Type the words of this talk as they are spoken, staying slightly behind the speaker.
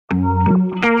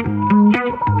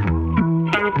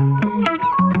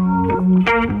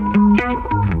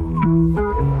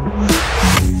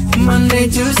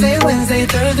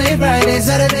Wednesday, Thursday, Friday,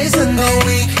 Saturday,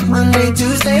 Sunday. Monday,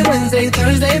 Tuesday, Wednesday,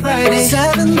 Thursday, Friday,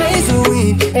 7 days a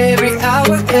week. Every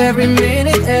hour, every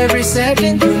minute, every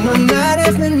second, you know, night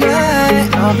after night,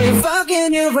 I'll be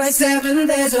fucking you right 7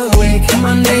 days a week.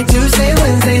 Monday, Tuesday,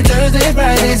 Wednesday, Thursday,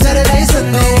 Friday, Saturday,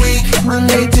 Sunday.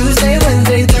 Monday, Tuesday,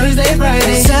 Wednesday, Thursday,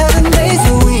 Friday, 7 days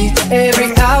a week. Every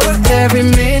hour, every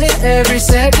minute, every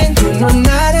second, you know,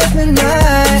 night after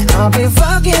night, I'll be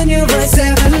fucking you right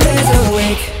 7 days a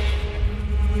week.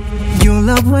 You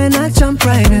love when I jump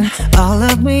right in. All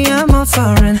of me, I'm all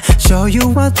foreign. Show you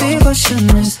what devotion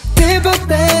is. Deeper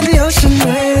than the ocean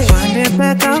is. Wind it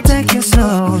back, I'll take you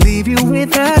slow. Leave you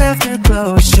with that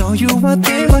afterglow. Show you what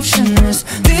devotion is.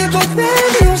 Deeper than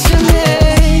the ocean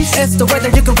is. It's the way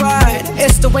that you can ride.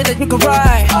 It's the way that you can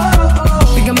ride.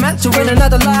 Think I'm meant to win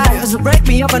another life, so break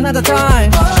me up another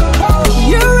time.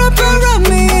 You're up around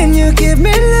me and you give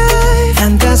me life,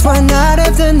 and that's why night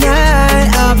after night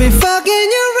I'll be fucking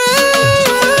you